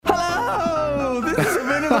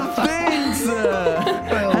of things.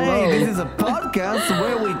 Hey, this is a podcast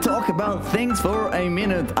where we talk about things for a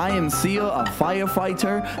minute. I am Sio, a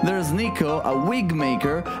firefighter. There's Nico, a wig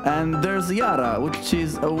maker, and there's Yara, which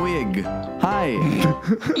is a wig. Hi.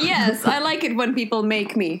 Yes, I like it when people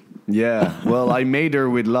make me. Yeah, well, I made her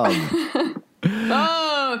with love.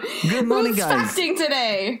 Oh, Good morning, who's guys. fasting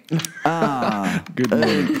today? Good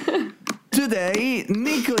morning. Today,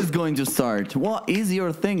 Nico is going to start. What is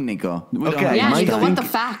your thing, Nico? We don't Okay, have Yeah, much Nico, time. what the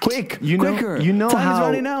fact? Quick, You know- quicker. you know Time is how-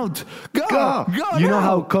 running out. Go, Go. now. You know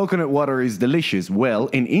how coconut water is delicious? Well,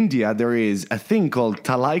 in India, there is a thing called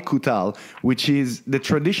talai kutal, which is the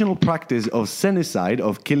traditional practice of senicide,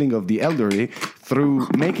 of killing of the elderly, through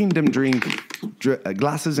making them drink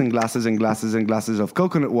glasses and glasses and glasses and glasses of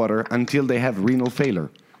coconut water until they have renal failure.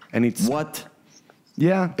 And it's What?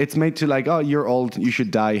 yeah, it's made to like, oh, you're old, you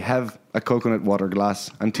should die. Have a coconut water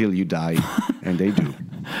glass until you die, and they do.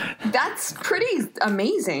 That's pretty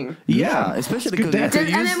amazing. Yeah, especially It's good because dad.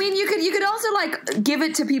 And I mean, you could also like give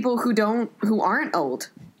it to people who aren't old.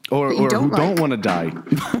 Or That you who don't don't like. want to die.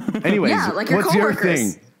 Anyways, Yeah, like your what's your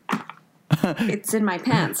coworkers. thing? It's in my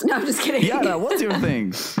pants. No, I'm just kidding. Yara, what's your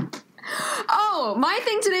thing? Oh, my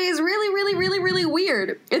thing today is really, really, really, really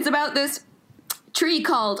weird. It's about this tree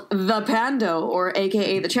called the Pando, or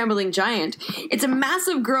AKA the Trembling Giant. It's a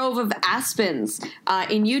massive grove of aspens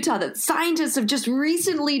in Utah that scientists have just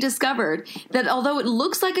recently discovered that although it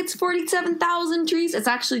looks like it's 47,000 trees, it's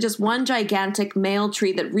actually just one gigantic male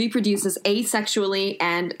tree that reproduces asexually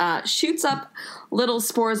and shoots up little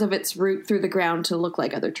spores of its root through the ground to look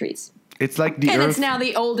like other trees. It's like the And earth. it's now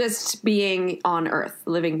the oldest being on Earth,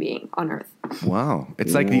 living being on Earth. Wow.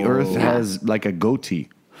 It's like the earth has like a goatee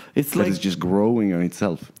It's that like is just growing on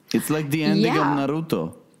itself. it's like the ending Yeah. of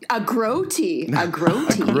Naruto. A growty. A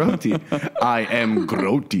growty. Grotty. I am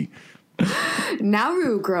grotty.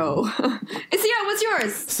 Naru grow. Yeah, what's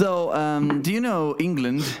yours? So, do you know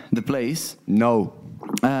England, the place? No.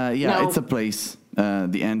 Yeah, No. it's a place.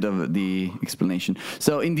 The end of the explanation.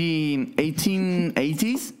 So in the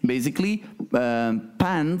 1880s, basically,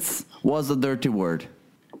 pants was a dirty word.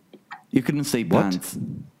 You couldn't say What? pants.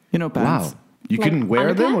 You know pants. Wow. You Like couldn't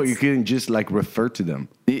wear them, or underpants? you couldn't just like refer to them.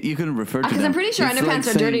 You couldn't refer to them. Because I'm pretty sure It's underpants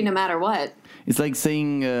like are dirty saying- no matter what. It's like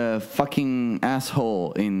saying fucking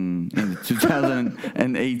asshole in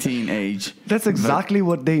 2018 age. That's exactly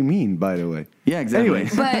what they mean, by the way. Yeah, exactly.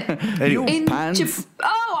 Anyways. But Anyway. in Pants. we're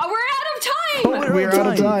out of time. We're out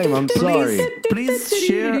of time. I'm sorry. Please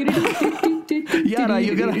share. Yara,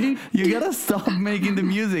 you gotta stop making the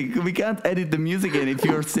music. We can't edit the music in if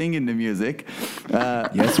you're singing the music.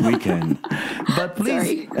 Yes, we can. But please,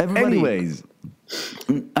 Sorry. everybody. Anyways,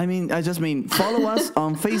 I just mean follow us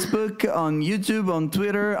on Facebook, on YouTube, on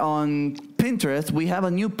Twitter, on Pinterest. We have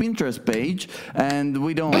a new Pinterest page, and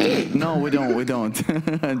we don't. No, we don't. We don't. Just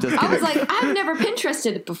I kidding. was like, I've never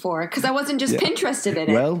Pinterested it before because I wasn't just Pinterested in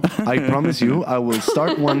it. well, I promise you, I will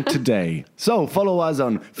start one today. So follow us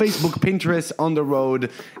on Facebook, Pinterest, on the road,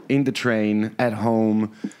 in the train, at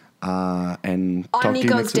home, and on talk to you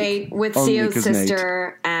Nico's next week. date with On Sio's Nico's date.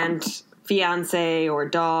 sister and fiance or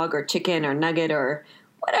dog or chicken or nugget or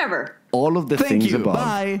whatever. All of the Thank things you. above.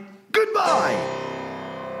 Bye. Goodbye.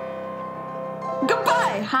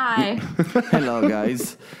 Goodbye. Hi. Hello,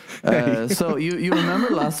 guys. So you remember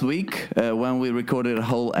last week when we recorded a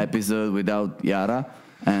whole episode without Yara?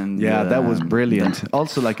 And Yeah, that was brilliant.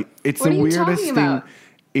 Also, like, it's What the are you weirdest talking thing. about?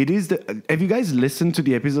 It is the. Have you guys listened to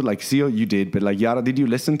the episode? Like, Sio, you did, but like, Yara, did you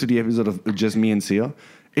listen to the episode of just me and Sio?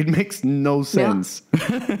 It makes no sense.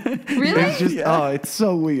 Really? It's just, Yeah. it's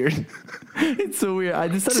so weird. It's so weird. I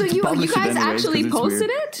decided So to you publish it guys anyways, actually 'cause it's posted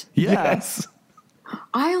weird. it? Yeah. Yes.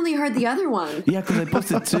 I only heard the other one. Yeah, because I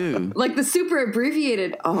posted too. Like the super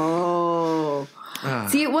abbreviated. Oh.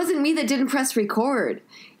 See, it wasn't me that didn't press record.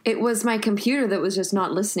 It was my computer that was just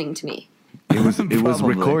not listening to me. It was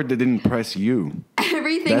Probably. record that didn't press you.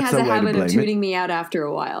 Everything That's has a a way to habit of blame it. tuning me out after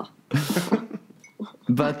a while.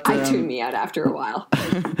 But I tune me out after a while.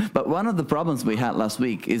 But one of the problems we had last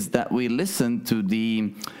week is that we listened to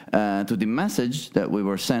the message that we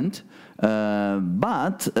were sent,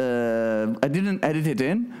 but I didn't edit it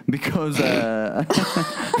in because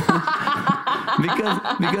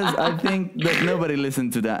because I think that nobody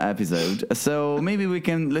listened to that episode. So maybe we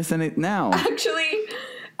can listen it now. Actually,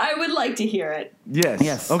 I would like to hear it. Yes.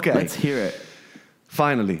 Yes. Okay. Let's hear it.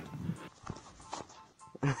 Finally.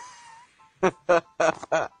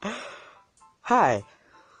 Hi.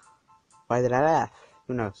 Why did I laugh?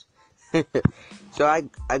 Who knows? So I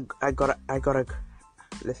gotta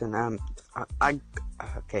listen.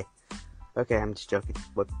 Okay, I'm just joking.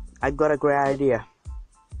 But I got a great idea.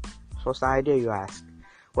 So what's the idea, you ask?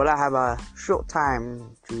 Well, I have a short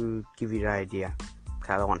time to give you the idea,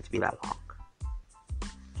 because I don't want it to be that long.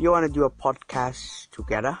 Do you want to do a podcast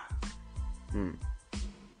together? You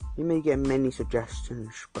may get many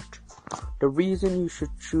suggestions, but the reason you should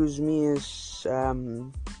choose me is I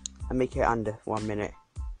make it under 1 minute.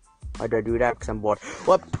 Why do I do that? Because I'm bored.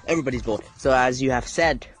 Well, everybody's bored. So as you have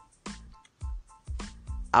said,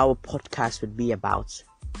 our podcast would be about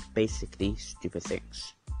basically stupid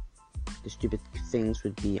things. The stupid things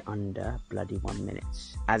would be under bloody 1 minute.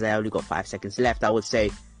 As I only got 5 seconds left, I would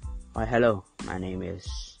say, "Hi, hello, my name is,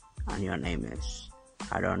 and your name is,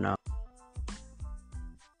 I don't know."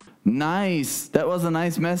 Nice. That was a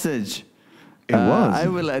nice message. It was. I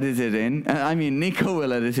will edit it in. Nico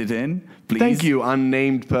will edit it in. Please. Thank you,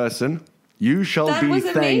 unnamed person. You shall That be was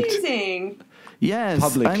thanked. amazing. Yes,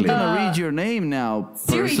 Publicly. I'm gonna read your name now,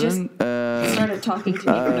 Siri person. just started talking to me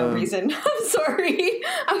for no reason. I'm sorry.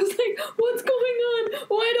 I was like, "What's going on?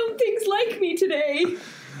 Why don't things like me today?"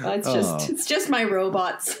 It's just my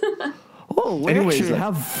robots. Oh, we Anyways, actually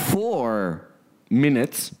have 4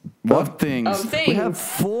 Minutes. of things. Of things. We have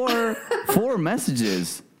four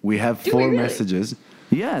messages. We have we 4 really? messages.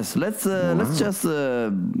 Yes, let's just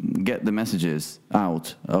get the messages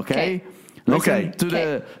out, okay? Listen Okay.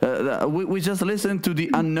 to we just listened to the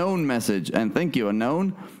unknown message, and thank you,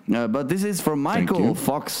 unknown. But this is from Michael you.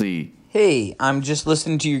 Foxy. Hey, I'm just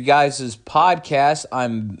listening to your guys' podcast.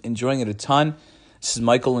 I'm enjoying it a ton. This is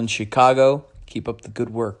Michael in Chicago. Keep up the good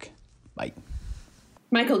work. Bye.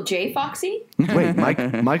 Michael J. Foxy? Wait,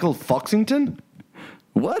 Michael Foxington?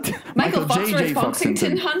 What? Michael J.J. Foxworth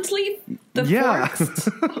Foxington Huntley? The Yeah. Forks?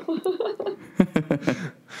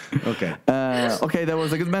 Okay. Okay, that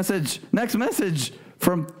was a good message. Next message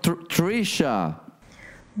from Trisha.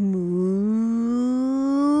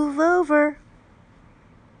 Move over.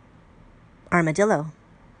 Armadillo,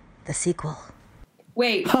 the sequel.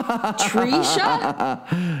 Wait, Trisha?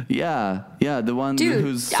 Yeah, the one Dude,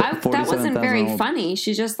 who's that wasn't very old. funny.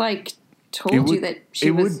 She just It told you would- that she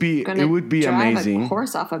it was would be- gonna it would be drive amazing. a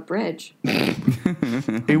horse off a bridge.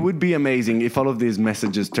 It would be amazing if all of these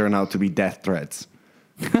messages turn out to be death threats.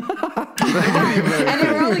 And they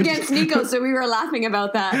were all against Nico, so we were laughing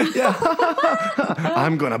about that.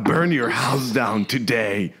 I'm gonna burn your house down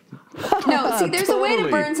today. No, see, there's a way to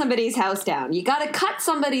Totally. burn somebody's house down. You got to cut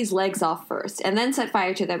somebody's legs off first, and then set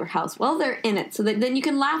fire to their house while they're in it, so that then you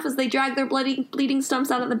can laugh as they drag their bleeding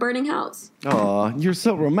stumps out of the burning house. Aw, you're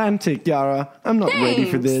so romantic, Yara. I'm not ready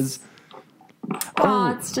for Thanks. this.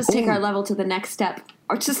 Let's just take our level to the next step.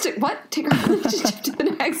 Or just take our relationship to the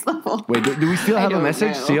next level. Wait, do we still I have a don't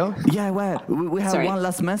message, know. Sia? Yeah, well, we have Sorry. one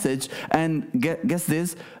last message, and guess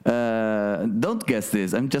this. Don't guess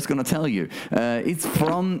this. I'm just gonna tell you. It's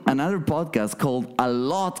from another podcast called A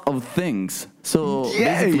Lot of Things. So Yay!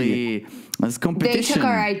 basically, it's They competition. took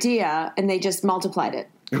our idea and they just multiplied it.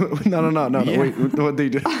 No. Yeah. Wait, what they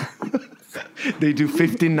do? They do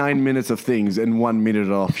 59 minutes of things and 1 minute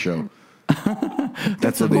off show.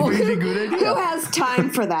 That's what they do, really good Who idea. has time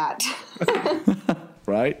for that?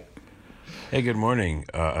 right? Hey, good morning.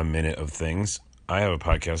 A Minute of Things. I have a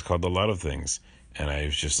podcast called A Lot of Things, and I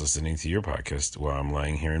was just listening to your podcast while I'm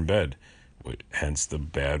lying here in bed, hence the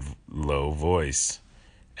bad, low voice.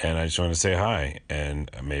 And I just want to say hi, and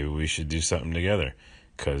maybe we should do something together,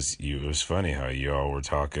 because it was funny how you all were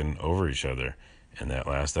talking over each other in that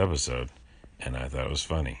last episode, and I thought it was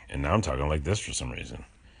funny. And now I'm talking like this for some reason.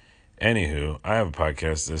 Anywho, I have a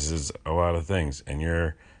podcast. This is A Lot of Things, and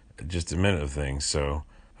you're just a minute of things. So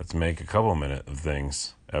let's make a couple minute of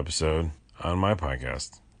things episode on my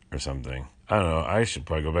podcast or something. I don't know. I should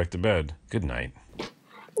probably go back to bed. Good night.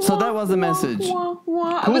 So that was the message. It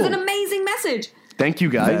was an amazing message. Thank you,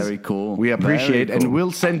 guys. Very cool. We appreciate Very and cool.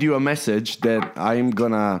 we'll send you a message that I'm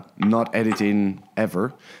gonna not edit in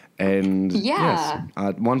ever. And Yeah. yes,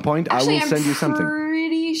 at one point Actually, I will send you something. I'm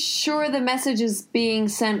pretty sure the message is being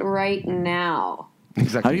sent right now.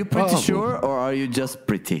 Exactly. Are you pretty Oh, sure, or are you just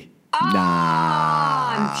pretty?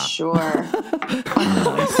 I'm sure.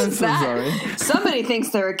 I'm so sorry. Somebody thinks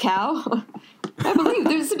they're a cow. I believe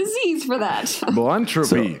there's a disease for that.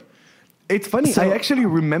 Boantropy. It's funny. I actually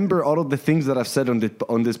remember all of the things that I've said on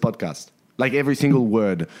this podcast, like every single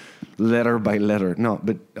word, letter by letter. No,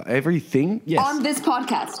 but everything. Yes. On this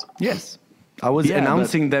podcast. Yes. I was Yeah,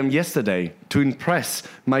 announcing them yesterday to impress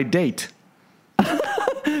my date.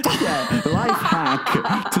 Life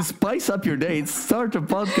hack to spice up your dates. Start a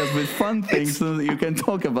podcast with fun things so that you can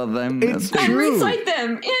talk about them. It's And true. recite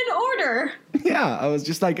them in order. Yeah, I was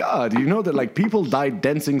just like, do you know that like people died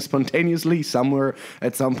dancing spontaneously somewhere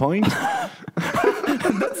at some point?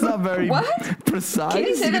 That's not very What? precise. Can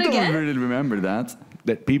you say that don't again? really remember that.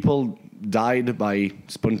 That people died by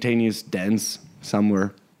spontaneous dance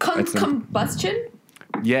somewhere. Combustion?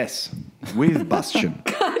 Yes, with Bastion.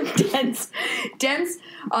 Dense.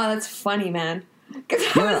 Oh, that's funny, man. Because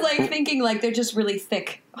I was like thinking like they're just really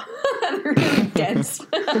thick. They're really dense.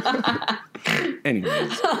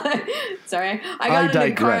 Anyways, Sorry. I got in a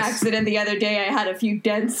car digress. accident the other day. I had a few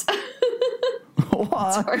dents.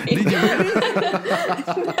 What? Sorry. Did you really?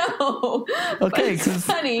 No. Okay, But it's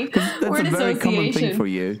funny. that's Word a very common thing association. for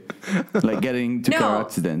you, like getting into No. car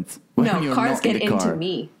accidents. When No, you're cars not in get the into car.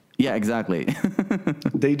 me. Yeah, exactly.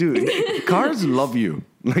 they do. Cars love you.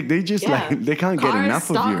 Like they just Yeah. like they can't get Cars, enough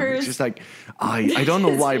of you. stalkers. It's just like I don't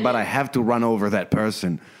know why, but I have to run over that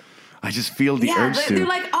person. I just feel the Yeah, urge but to. they're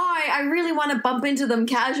like, oh, I really want to bump into them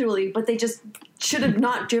casually, but they just should have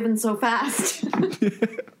not driven so fast.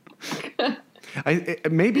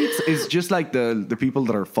 Maybe it's just like the people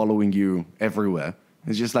that are following you everywhere.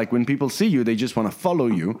 It's just like when people see you, they just want to follow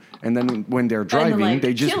you, and then when they're driving, like,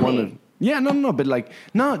 they just kill want me. to. Yeah, no, but like,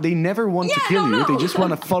 no, they never want to Yeah, kill no, you. They no. just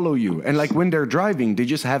want to follow you, and like when they're driving, they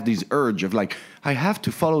just have this urge of like, I have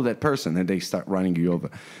to follow that person, and they start running you over,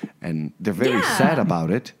 and they're very Yeah. sad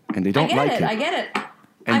about it, and they don't like it. I get it.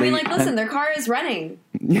 And I mean, they- like, listen, their car is running.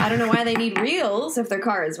 I don't know why they need wheels if their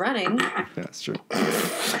car is running. That's true.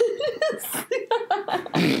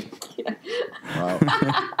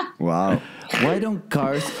 Wow. Why don't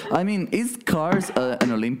cars? I mean, is cars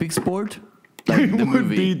an Olympic sport? Like It the would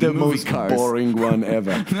movie, be the movie most Cars. boring one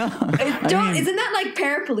ever. Isn't that like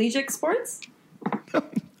paraplegic sports?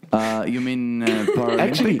 You mean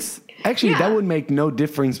Paralympics? Actually, that Yeah. would make no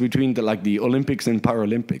difference between the Olympics and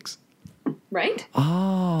Paralympics. Right?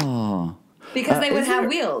 Oh. Because they would is have there-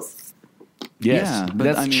 wheels. Yes, Yeah, but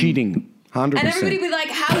that's I mean- cheating. 100%. And everybody would be like,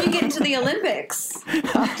 how do you get into the Olympics?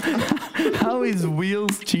 How is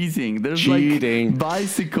wheels cheating? There's Cheating. like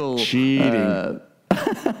bicycle. Cheating.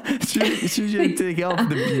 Should you take off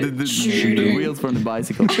the wheels from the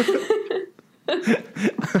bicycle?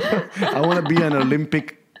 I want to be an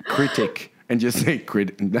Olympic critic and just say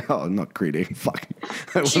no, not critic. Fuck.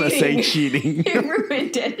 I want to say cheating. You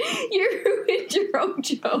ruined it. You ruined your own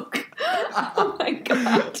joke. Oh my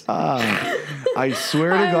god. I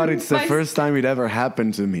swear to God, it's the my- first time it ever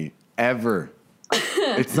happened to me. Ever.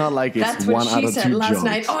 It's not like it's That's one what out she of said two last jokes.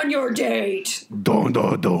 night on your date. Don't.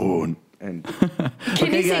 And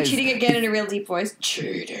Can you say guys. cheating again in a real deep voice?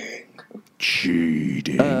 Cheating.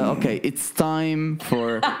 cheating. Okay, it's time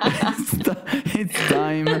for it's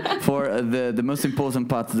time for the most important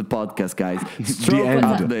part of the podcast, guys. Stroke end.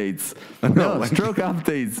 updates. No, stroke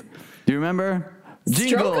updates. Do you remember?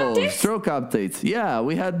 Jingle. updates? Stroke updates. Yeah,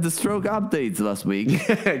 we had the stroke updates last week.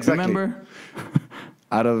 Exactly. Remember?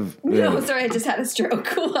 Out of No, sorry, I just had a stroke.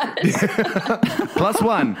 What?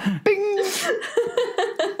 +1. Bing.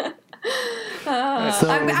 So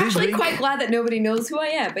I'm this actually week- quite glad that nobody knows who I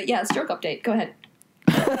am. But yeah, stroke update. Go ahead.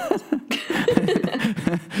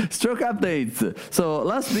 Stroke updates. So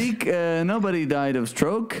last week, nobody died of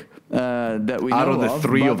stroke that we Out know of the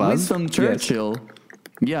three but of with us? some Yes. Churchill.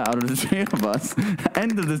 Yeah, out of the three of us.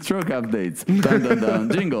 End of the stroke updates. Dun dun dun.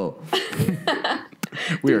 Jingle.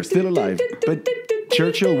 We are still alive. But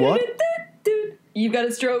Churchill what? You got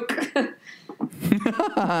a stroke.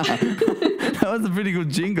 That was a pretty good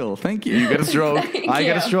jingle. Thank you. You get a stroke. Thank I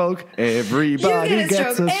get a you. stroke. Everybody You get a gets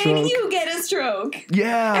stroke, a stroke. and you get a stroke.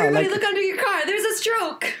 Yeah. Everybody like look under your car. There's a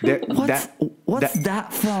stroke. What's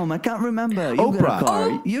that from? I can't remember. You Oprah. Get a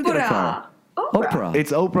car. You get a car. Oprah.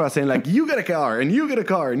 It's Oprah saying like, you get a car, and you get a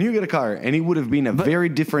car, and you get a car, and it would have been a very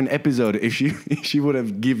different episode if she would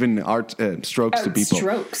have given strokes to people.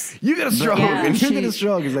 Strokes. You get a stroke, Yeah, and you she- get a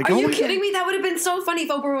stroke. It's like, Are oh you my kidding God. me? That would have been so funny if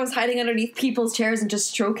Oprah was hiding underneath people's chairs and just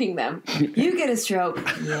stroking them. You get a stroke.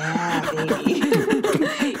 Yeah, baby.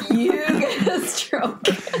 You get a stroke.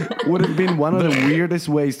 Would have been one of the weirdest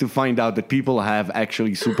ways to find out that people have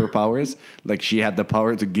actually superpowers. Like she had the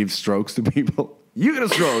power to give strokes to people. You get a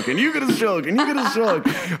stroke, and you get a stroke, and you get a stroke.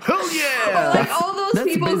 Oh yeah! Like all those That's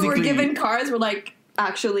people who were basically- given cars were like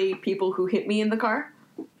actually people who hit me in the car.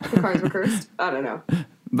 The cars were cursed. I don't know.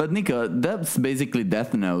 But Nico, that's basically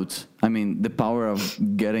Death Note. I mean, the power of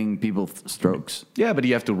getting people strokes. Yeah, but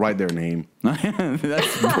you have to write their name.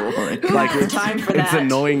 That's boring. Who has time for that? It's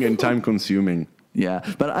annoying and time consuming. Yeah,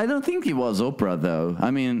 but I don't think it was Oprah though.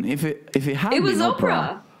 I mean, if it had It was been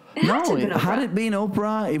Oprah. It had to no, have been had Oprah. it been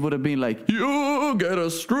Oprah, it would have been like, you get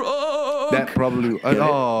a stroke. That probably.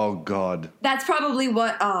 Oh God. That's probably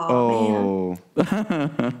what. Oh, Oh.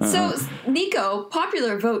 man. So, Nico,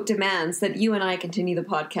 popular vote demands that you and I continue the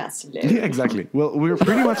podcast today. Yeah, exactly. Well, we're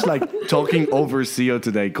pretty much like talking over CEO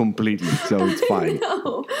today completely, so it's fine.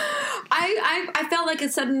 No, I I felt like a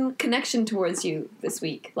sudden connection towards you this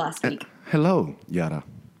week, last week. Hello, Yara.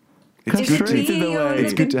 Castrated away.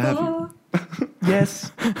 It's good to have you.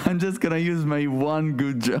 Yes. I'm just gonna use my one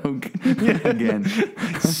good joke again.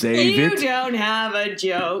 Save You it. don't have a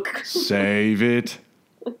joke. Save it.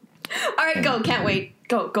 All right, go. Can't wait.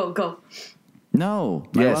 Go. No,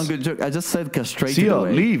 my Yes. one good joke. I just said castrated Theo,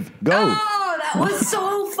 away. leave. Go. Oh, that was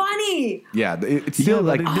so funny. Yeah, it's Yeah, still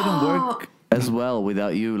but like... it didn't work as well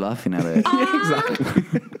without you laughing at it.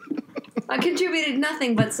 exactly. I contributed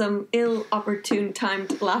nothing but some ill-opportune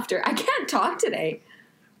timed laughter. I can't talk today.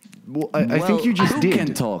 Well, I Well, think you just who did.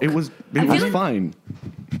 can talk? It was feel like- fine.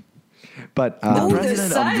 But Oh, The there's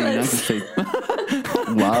president of the United silence.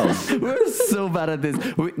 States. wow. We're so bad at this,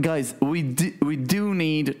 guys. We do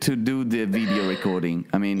need to do the video recording.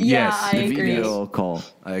 I mean, Yeah, Yes, I the agree. video call.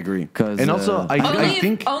 I agree. 'Cause, And also, I Only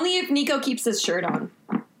think... if Nico keeps his shirt on.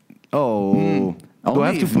 Oh. Do I have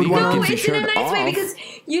Only to if put Nico one No, on? keeps his it's in a shirt nice way off. because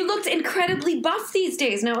you looked incredibly buff these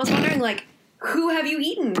days, and I was wondering, like, who have you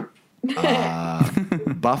eaten?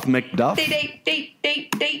 Buff McDuff?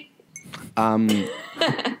 Date.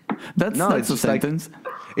 That's No, that's it's a just like- sentence.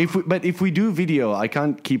 If we do video, I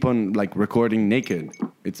can't keep on like recording naked.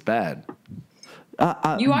 It's bad.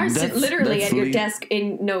 You are literally that's at your le- desk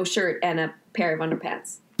in no shirt and a pair of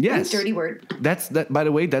underpants. Yes. Dirty word. That's that. By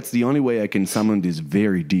the way, that's the only way I can summon this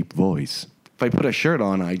very deep voice. If I put a shirt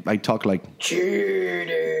on, I talk like.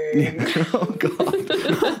 Oh God!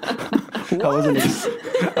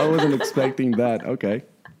 I wasn't expecting that. Okay.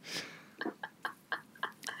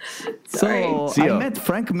 Sorry. So Theo. I met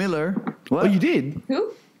Frank Miller. Oh, you did?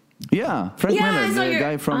 Who? Yeah, Frank Yeah, I Miller, saw the your-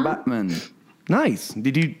 guy from Batman. Nice.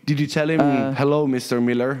 Did you tell him hello, Mr.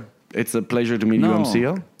 Miller? It's a pleasure to meet No. you,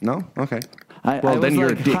 MCO. No. Okay. I Well, then was you're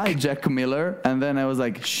like, a dick. hi, Jack Miller. And then I was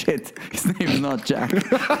like, shit, his name is not Jack.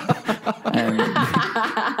 And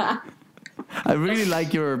I really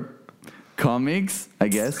like your comics, I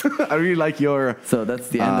guess. I really like your. So that's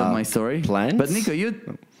the end of my story. plans? But Nico,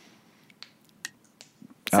 you...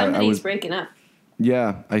 Somebody's was- breaking up.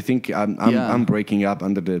 Yeah, I think I'm Yeah. I'm breaking up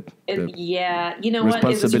under the Yeah, you know what? It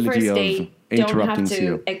was your responsibility first of date. Don't have interrupting to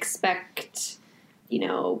Theo. expect,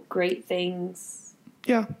 great things.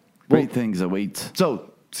 yeah. Great things await.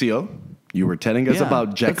 So, Theo, you were telling us Yeah,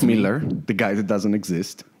 about Jack that's me. Miller, the guy that doesn't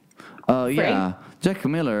exist. Yeah, Jack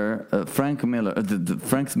Miller, Frank Miller,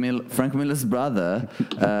 Frank Miller's brother,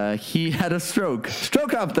 he had a stroke.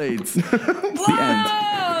 Stroke updates. The end.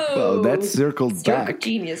 Whoa! Well, that's circled Stroke of back.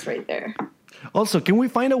 genius right there. Also, can we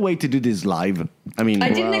find a way to do this live? I mean, I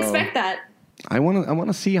didn't Wow. expect that. I want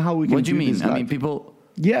to see how we can What do you mean? this I live. mean, people.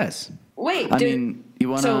 Yes. Wait, I dude. mean, you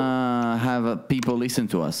wanna so- have people listen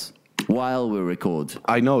to us while we record.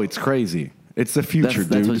 I know it's crazy. It's the future,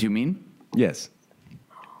 That's dude. what you mean? Yes.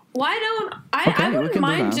 Why don't I? Okay, I we wouldn't can do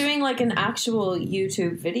mind that. doing like an actual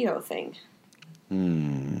YouTube video thing.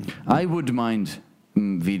 I would mind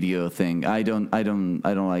video thing. I don't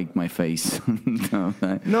like my face.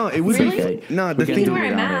 No, it would Really? be. Okay. No, We the can You thing. do can wear a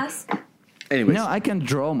without it. mask. Anyways, No, I can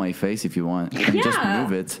draw my face if you want. You can just Yeah.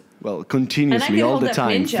 move it. well, And continuously I can all hold the up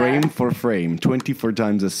time, Ninja. frame for frame, 24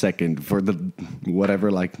 times a second for the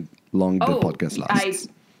whatever like long the podcast lasts.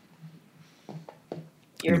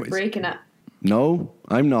 You're Anyways. breaking up. No,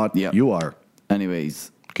 I'm not. Yep. You are.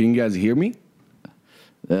 Anyways, Can you guys hear me?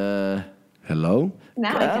 uh, Hello?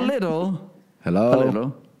 Now I a can. little, Hello? a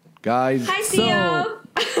little. Guys? Hi, So- Theo.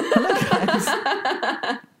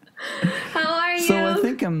 How are you? So I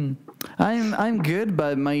think I'm good,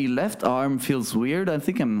 but my left arm feels weird. I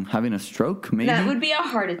think I'm having a stroke. Maybe. that would be a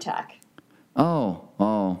heart attack.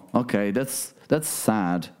 Oh, okay. That's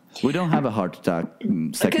sad. We don't have a heart attack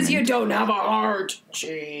segment. Because you don't have a heart.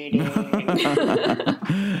 Cheating.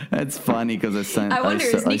 It's funny because I wonder,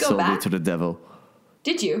 is I Nico sold back? it to the devil.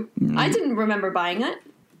 Did you? I didn't remember buying it.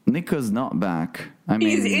 Nico's not back. I mean,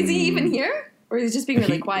 Is he even here? Or is he just being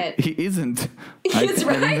really quiet? He isn't. He's I don't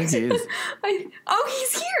right. think he is.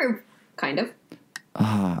 He's here. Kind of.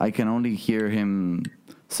 I can only hear him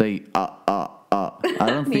say, I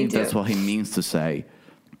don't Me think that's too. what he means to say.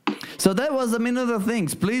 So that was a minute of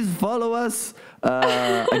things. Please follow us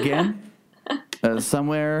again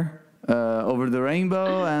somewhere over the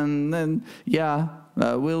rainbow, and then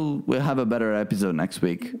we'll have a better episode next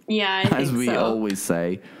week, Yeah, I as think we so. always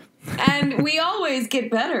say. And we always get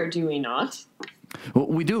better, do we not? Well,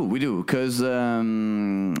 we do, because I we're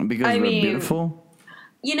mean- beautiful.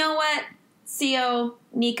 You know what? Co,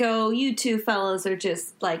 Nico, you two fellas are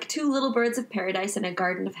just like two little birds of paradise in a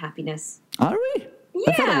garden of happiness. Are we?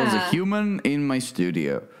 I thought I was a Yeah. human in my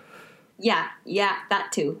studio. Yeah,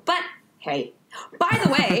 that too. But hey, by the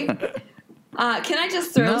way, Can I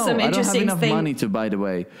just throw No, some I don't have interesting enough things? money to, by the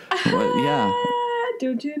way. Well, yeah.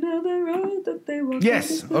 Don't you know the road that they walk?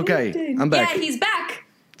 Yes, okay, I'm back. Yeah, he's back.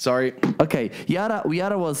 Sorry. Okay,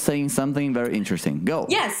 Yara was saying something very interesting. Go.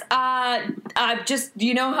 Yes. Just do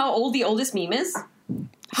you know how old the oldest meme is?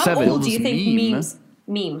 How 7. old do you think Oldest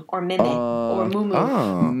meme or meme or mumu?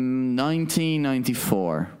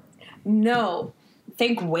 1994. No,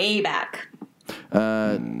 think way back.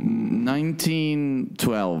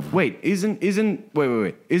 1912. Wait, isn't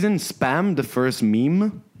spam the first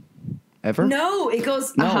meme ever? No, it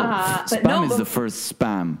goes. No, but spam no, is the first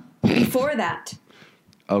spam. before that.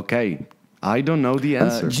 Okay, I don't know the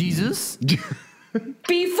answer. Jesus?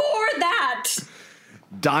 Before that.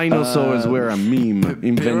 Dinosaurs were a meme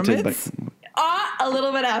invented by. Pyramids? A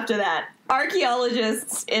little bit after that,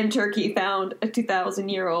 archaeologists in Turkey found a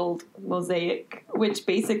 2,000-year-old mosaic, which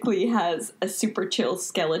basically has a super chill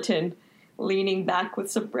skeleton leaning back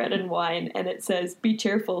with some bread and wine, and it says, "Be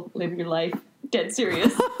cheerful, live your life." Dead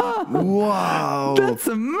serious. Wow. That's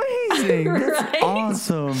amazing. That's Right?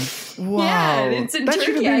 awesome. Wow. Yeah, it's in That should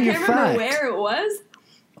have Turkey. I been your can't remember fact. where it was.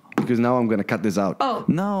 Because now I'm gonna cut this out. Oh,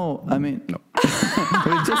 No, I mean, we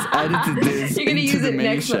just edited this you're gonna into use the it main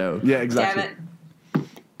next show. one. Yeah, exactly. Damn it.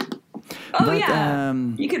 Oh But, yeah,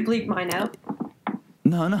 you could bleep mine out.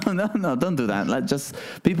 No, don't do that. Like, just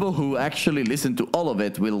people who actually listen to all of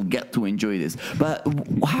it will get to enjoy this. But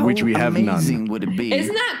how Which we have amazing none. would it be?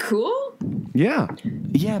 Isn't that cool? Yeah.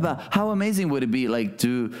 Yeah, but how amazing would it be, like,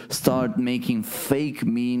 to start making fake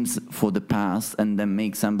memes for the past and then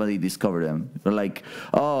make somebody discover them? Like,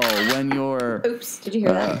 oh, when you're... Oops, did you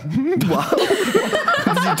hear that? Did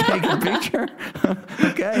you take a picture?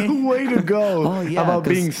 Okay. Way to go. Oh, yeah, about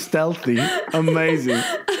 'cause- being stealthy. Amazing.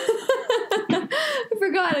 I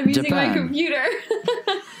forgot I'm using my Japan. computer.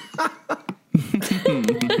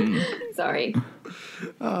 Sorry.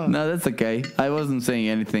 No, that's okay. I wasn't saying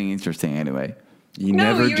anything interesting anyway. You No,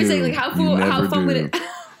 never you were do. saying like how You never fun would do. it?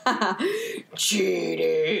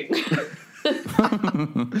 Cheating.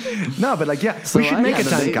 No, but like, yeah, So we should I make a had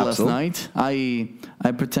time date capsule. last night.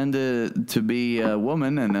 I pretended to be a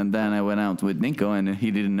woman, and then I went out with Nico, and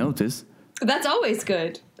he didn't notice. That's always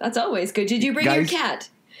good. That's always good. Did you bring Guys- your cat?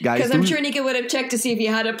 guys, Because I'm do- sure Nika would have checked to see if you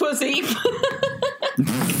had a pussy.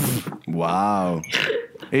 Wow.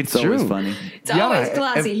 It's It's always true. funny. It's Yara, always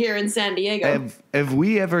classy here in San Diego. Have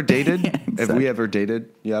we ever dated? Yeah, Have exactly. we ever dated,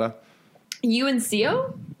 Yara? You and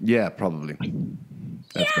Sio? Yeah, probably.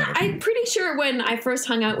 That's better. I'm pretty sure when I first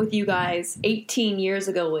hung out with you guys 18 years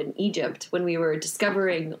ago in Egypt, when we were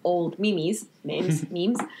discovering old memes, I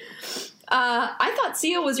thought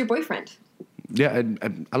Sio was your boyfriend. Yeah,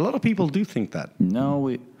 and a lot of people do think that.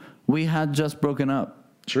 No, we had just broken up.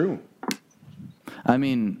 True. I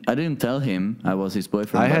mean, I didn't tell him I was his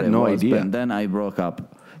boyfriend. I but had no was, idea. But then I broke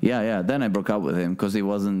up. Yeah. Then I broke up with him because he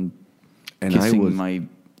wasn't And kissing my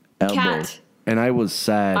elbow. Cat, I was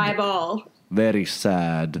sad. eyeball. Very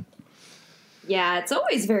sad. Yeah, it's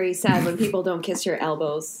always very sad when people don't kiss your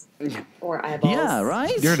elbows or eyeballs. Yeah,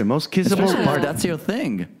 right. You're the most kissable Especially part. if that's your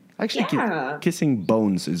thing. Actually, Yeah. kissing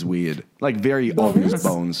bones is weird. Like very obvious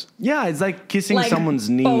bones. Yeah, it's like kissing Like someone's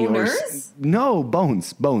knee or boners? no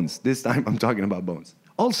bones. This time I'm talking about bones.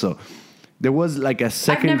 Also, there was like a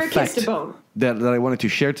second never fact kissed a bone. that I wanted to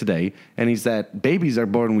share today, and is that babies are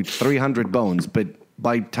born with 300 bones, but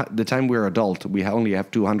by the time we're adult, we only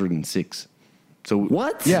have 206. So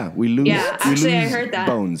What? Yeah, we lose. Yeah, we actually, I lose heard that.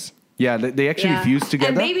 bones. Yeah, they actually Yeah. fuse together.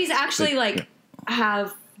 And babies actually But-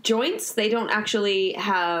 have joints. They don't actually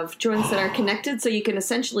have joints that are connected, so you can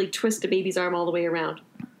essentially twist a baby's arm all the way around.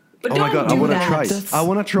 But Oh don't my god, do I want to that. try. That's- I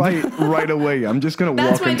want to try it right away. I'm just gonna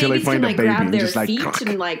That's walk why until I babies find can a like baby grab and their just like. feet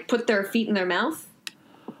and like put their feet in their mouth.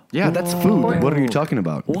 Yeah, that's food. What are you talking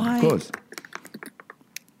about? Why? Of course.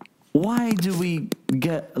 Why do we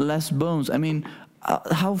get less bones? I mean,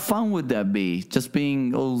 how fun would that be? Just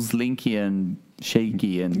being all slinky and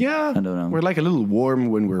shaky and Yeah, I don't know. We're like a little worm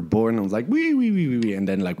when we're born. I was like wee, and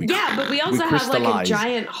then like we. Yeah, but we also have like a crystallize.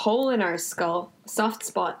 giant hole in our skull, soft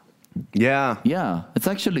spot. Yeah. Yeah, it's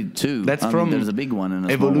actually two. That's I mean, from there's a big one and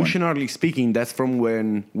a small one. Evolutionarily speaking, that's from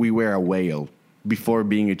when we were a whale before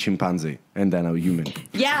being a chimpanzee and then a human.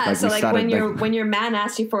 Yeah, Like, so we like started when your man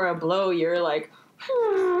asks you for a blow, you're like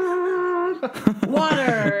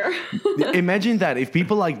water. Imagine that if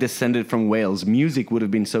people like descended from whales, music would have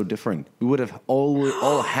been so different. We would have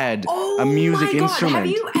all had a music Oh my God. instrument. Have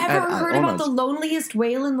you ever heard on about us. the loneliest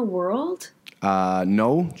whale in the world?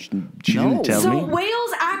 No, she No. didn't tell So me.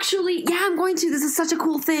 whales actually, yeah, I'm going to. This is such a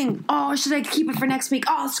cool thing. Oh, should I keep it for next week?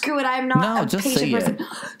 Oh, screw it. I'm not No, a just patient say person. it.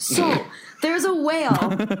 So there's a whale.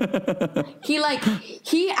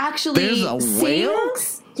 he actually There's a whale?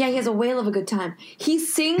 sings. Yeah, he has a whale of a good time. He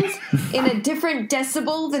sings in a different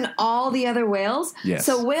decibel than all the other whales. Yes.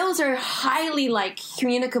 So whales are highly like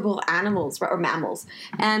communicable animals or mammals.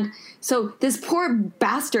 And so this poor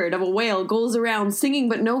bastard of a whale goes around singing,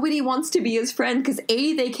 but nobody wants to be his friend because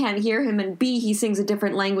A, they can't hear him, and B, he sings a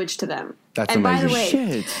different language to them. That's and amazing. by the way,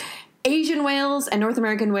 Shit. Asian whales and North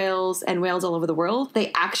American whales and whales all over the world,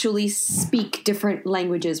 they actually speak different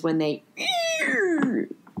languages when they...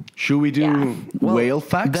 Should we do Yeah. whale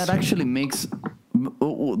facts? That actually makes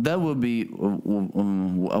that would be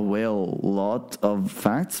a whale lot of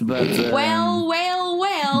facts, but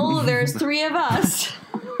Well, there's three of us.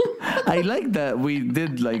 I like that we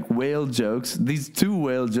did like whale jokes. These 2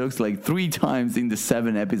 whale jokes like 3 times in the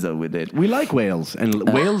 7 episode we did. We like whales, and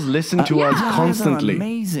whales listen to us Yeah, those are constantly.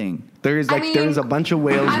 amazing. There is like I mean, there is a bunch of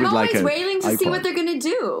whales I'm with like always a waiting to see iPod. what they're going to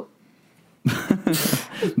do.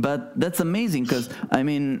 But that's amazing because I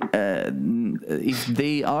mean, if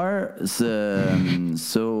they are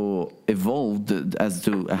so evolved as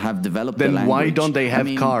to have developed, the Then why language, don't they I have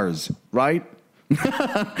mean, cars, right?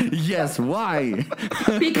 Yes, why?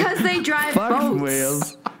 Because they drive Fuck boats.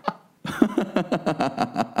 whales.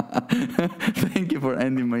 Thank you for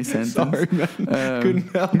ending my sentence. Sorry, man. Couldn't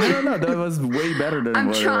help. No, that was way better than I'm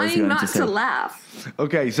what I was trying going not to say. to laugh.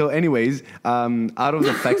 Okay, so anyways, out of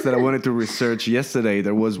the facts that I wanted to research yesterday,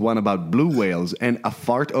 there was one about blue whales, and a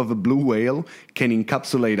fart of a blue whale can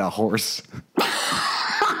encapsulate a horse.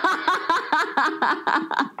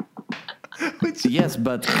 Yes,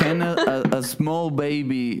 but can a small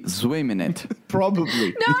baby swim in it?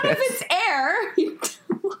 Probably. Not yes. if it's air.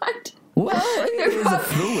 What? Well, it is a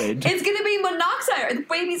fluid. It's going to be monoxide. The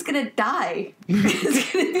baby's going to die.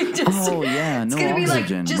 It's going to be just. Oh, yeah, no It's going to be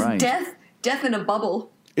oxygen, like just right. death in a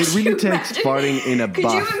bubble. It Could really you takes imagine- farting in a Could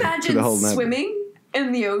bath you to imagine the whole night. swimming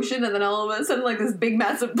in the ocean and then all of a sudden like this big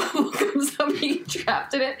massive bubble comes up and you get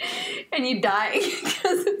trapped in it and you die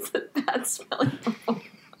because it's a bad smelling bubble.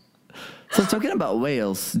 So talking about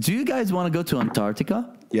whales, do you guys want to go to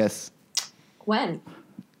Antarctica? Yes. When?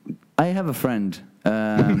 I have a friend. He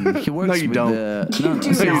works No, you with don't. the... You No,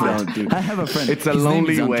 do seriously. not. don't, dude. I have a friend. It's a His name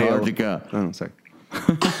lonely is whale. Antarctica. Oh, sorry.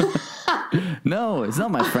 No, it's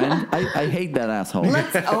not my friend. I hate that asshole.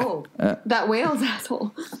 That whale's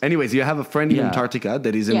asshole. Anyways, you have a friend in Yeah. Antarctica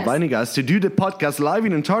that is Yes. inviting us to do the podcast live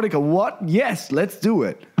in Antarctica. What? Yes, let's do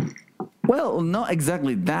it. Well, not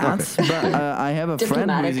exactly that, but I have a friend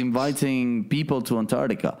who is Diplomatic. inviting people to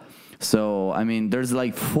Antarctica. So, I mean, there's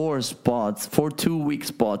like 4 2-week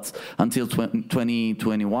spots until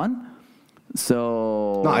 2021.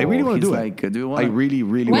 So, No, I really want to he's do like, it. do you want I really,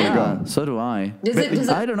 really want to When? go. So do I. Does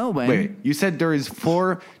I it, don't know, man. Wait, you said there is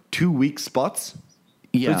 4 2-week spots?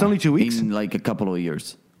 Yeah, it's only 2 weeks? in like a couple of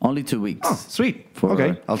years. Only 2 weeks. Oh, sweet.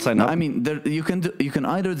 Okay, I'll sign No, up. I mean, you can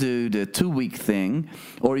either do the 2-week thing,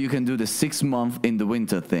 or you can do the 6-month in the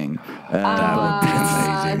winter thing. But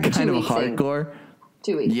that's kind of 2-week thing. hardcore.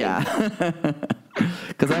 2 weeks. Yeah,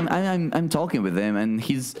 because I'm talking with him, and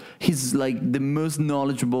he's like the most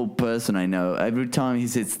knowledgeable person I know. Every time he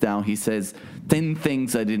sits down, he says 10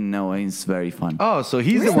 things I didn't know, and it's very fun. Oh, so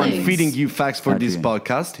he's the one Really? feeding you facts for this Adrian.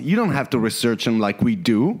 podcast. You don't have to research them like we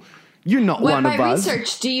do. You're not What one by of us.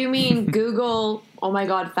 research do you mean Google? Oh my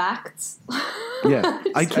God, facts. Yeah,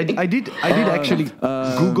 I did actually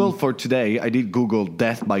Google for today. I did Google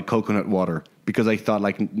death by coconut water because I thought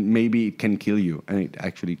like maybe it can kill you, and it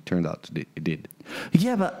actually turned out it did.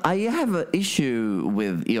 Yeah, but I have an issue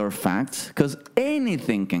with your facts because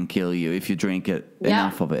anything can kill you if you drink it Yeah.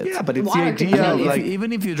 enough of it. Yeah, but it's Water the can idea kill of you. like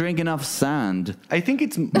Even if you drink enough sand, I think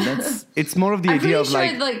it's more of the I'm idea pretty of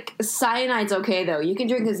sure like cyanide's okay though. You can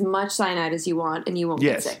drink as much cyanide as you want and you won't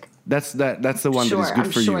yes, get sick. that's the one Sure, that is good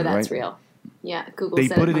I'm for sure you, that's right? real. Yeah, Google They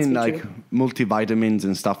said put it must in be like true. multivitamins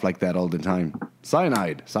and stuff like that all the time.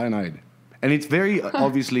 Cyanide, and it's very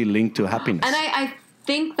obviously linked to happiness. And I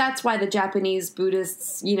think that's why the Japanese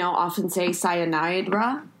Buddhists, often say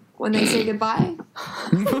sayonara when they say goodbye.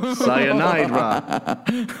 Cyanide, Ra.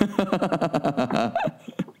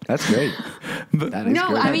 That's great. That is No,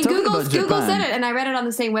 great. I mean Talking Google about said Japan. it, and I read it on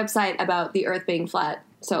the same website about the Earth being flat.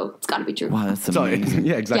 So it's got to be true. wow, that's So, amazing.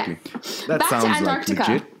 yeah, exactly. That Back to sounds like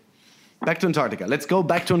Antarctica. legit. Back to Antarctica. Let's go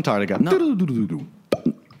back to Antarctica.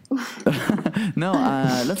 No,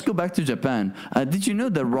 let's go back to Japan. Did you know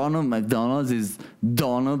that Ronald McDonald is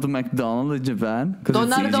Donald McDonald in Japan? 'Cause it's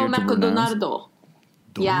Donaldo easier to pronounce. McDonaldo.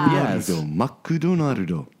 Yeah. Yes.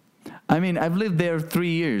 McDonaldo. I mean, I've lived there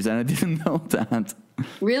 3 years and I didn't know that.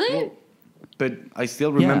 Really? But I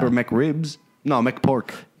still remember Yeah. McRibs. No, McPork.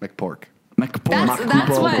 McPork. McPork. That's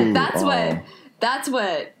Makupoku.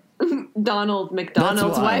 what Donald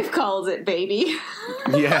McDonald's why. wife calls it baby.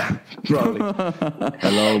 Yeah, probably.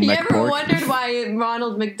 Hello, You ever McPork. wondered why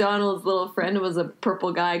Ronald McDonald's little friend was a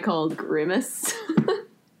purple guy called Grimace?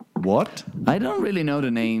 What? I don't really know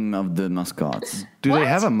the name of the mascots. Do What? they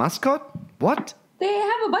have a mascot? What? They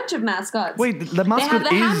have a bunch of mascots. Wait, the they have mascot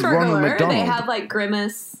the is Ronald Hamburglar. McDonald. They have like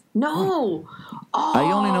Grimace. No. Oh.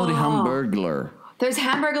 I only know the Hamburglar. There's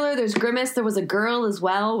Hamburglar, there's Grimace, there was a girl as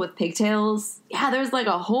well with pigtails. Yeah, there's like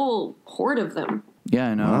a whole horde of them. Yeah,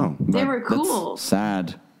 I know. Wow. They But were that's cool.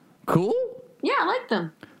 sad. Cool? Yeah, I like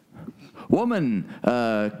them. Woman,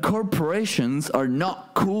 corporations are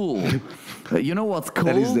not cool. You know what's cool?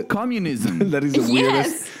 is the- Communism. That is the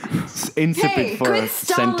weirdest incipit Hey, for a quit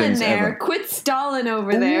stalling sentence there. ever. Quit stalling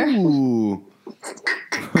over there. Ooh.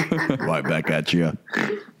 Right back at you.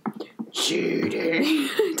 Cheating.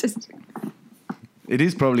 Just It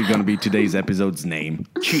is probably going to be today's episode's name.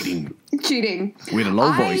 Cheating. cheating. With a low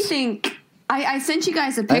I voice. think I sent you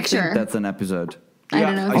guys a I picture. think that's an episode. I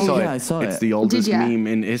don't know. I saw it. I saw It's it. the oldest Did ya? meme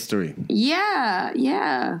in history. Yeah.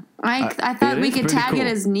 I thought it we is could pretty tag it cool.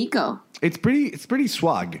 as Nico. It's pretty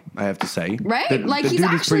swag, I have to say. Right? The- like the he's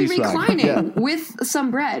dude is actually pretty swag. reclining with some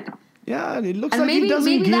bread. Yeah, it looks And like he maybe-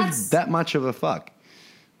 doesn't maybe give that's- that much of a fuck.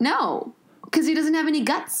 No, because he doesn't have any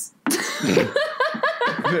guts.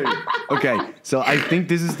 Okay, so I think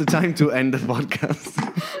this is the time to end the podcast.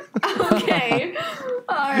 Okay.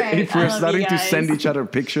 All right. If I we're love starting you to guys. send each other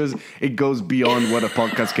pictures, it goes beyond what a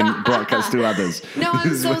podcast can broadcast to others. No,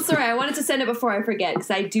 I'm so sorry. I wanted to send it before I forget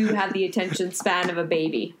because I do have the attention span of a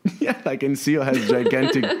baby. Yeah, like Enzio has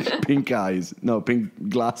gigantic pink eyes. No, pink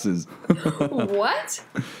glasses. What?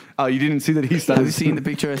 Oh, you didn't see that he started Have you seen the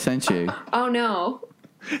picture I sent you? Oh no.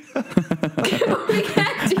 We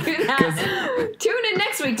can't do that. Tune in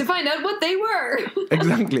next week to find out what they were.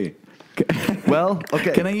 Exactly. Well,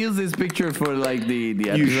 okay. Can I use this picture for like the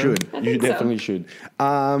episode? You should. I You think so. definitely should.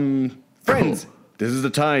 Friends, this is the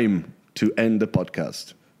time to end the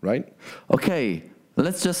podcast, right? Okay,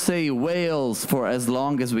 let's just say whales for as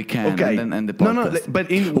long as we can, Okay. and then end the No, podcast. no,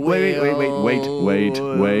 but in wait.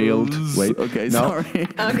 Okay, No. sorry.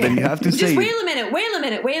 Okay. Then you have to Just say wait a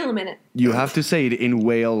minute. you have to say it in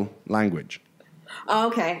whale language.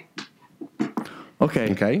 Okay.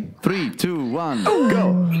 Okay. Okay. 3, 2, 1,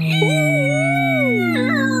 go.